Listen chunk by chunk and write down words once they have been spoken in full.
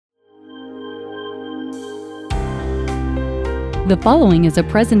The following is a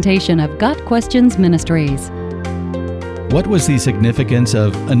presentation of Got Questions Ministries. What was the significance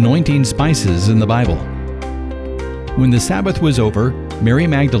of anointing spices in the Bible? When the Sabbath was over, Mary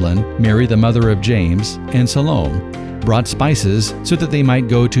Magdalene, Mary the mother of James, and Salome brought spices so that they might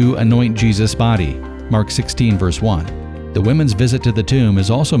go to anoint Jesus' body. Mark 16, verse 1. The women's visit to the tomb is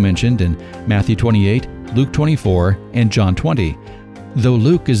also mentioned in Matthew 28, Luke 24, and John 20, though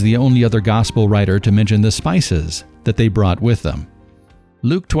Luke is the only other gospel writer to mention the spices that they brought with them.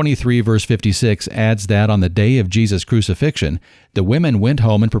 Luke 23, verse 56 adds that on the day of Jesus' crucifixion, the women went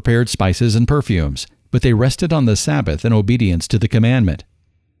home and prepared spices and perfumes, but they rested on the Sabbath in obedience to the commandment.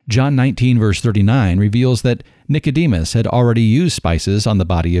 John 19, verse 39 reveals that Nicodemus had already used spices on the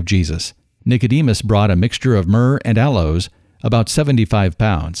body of Jesus. Nicodemus brought a mixture of myrrh and aloes, about 75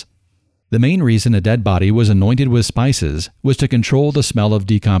 pounds. The main reason a dead body was anointed with spices was to control the smell of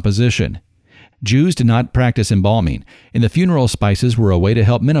decomposition. Jews did not practice embalming, and the funeral spices were a way to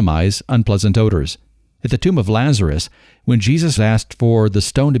help minimize unpleasant odors. At the tomb of Lazarus, when Jesus asked for the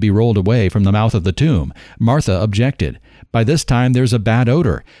stone to be rolled away from the mouth of the tomb, Martha objected, "By this time there's a bad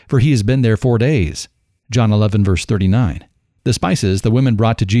odor, for he has been there 4 days." John 11, verse 39. The spices the women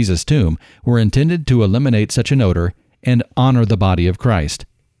brought to Jesus' tomb were intended to eliminate such an odor and honor the body of Christ.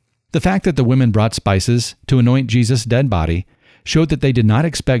 The fact that the women brought spices to anoint Jesus' dead body showed that they did not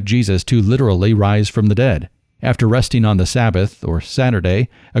expect Jesus to literally rise from the dead. After resting on the Sabbath, or Saturday,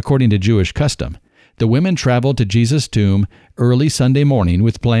 according to Jewish custom, the women traveled to Jesus' tomb early Sunday morning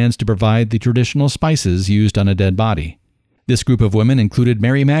with plans to provide the traditional spices used on a dead body. This group of women included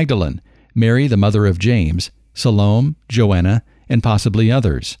Mary Magdalene, Mary the mother of James, Salome, Joanna, and possibly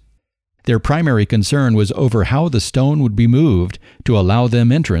others. Their primary concern was over how the stone would be moved to allow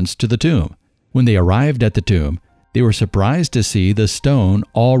them entrance to the tomb. When they arrived at the tomb, they were surprised to see the stone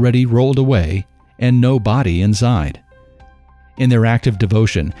already rolled away and no body inside. In their act of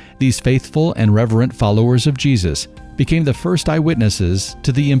devotion, these faithful and reverent followers of Jesus became the first eyewitnesses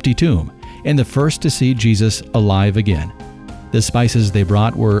to the empty tomb and the first to see Jesus alive again. The spices they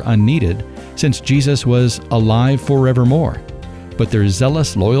brought were unneeded since Jesus was alive forevermore, but their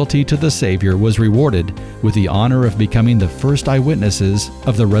zealous loyalty to the Savior was rewarded with the honor of becoming the first eyewitnesses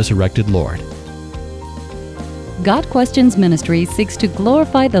of the resurrected Lord. Got Questions Ministry seeks to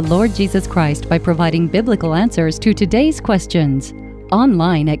glorify the Lord Jesus Christ by providing biblical answers to today's questions.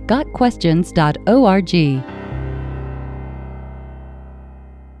 Online at gotquestions.org.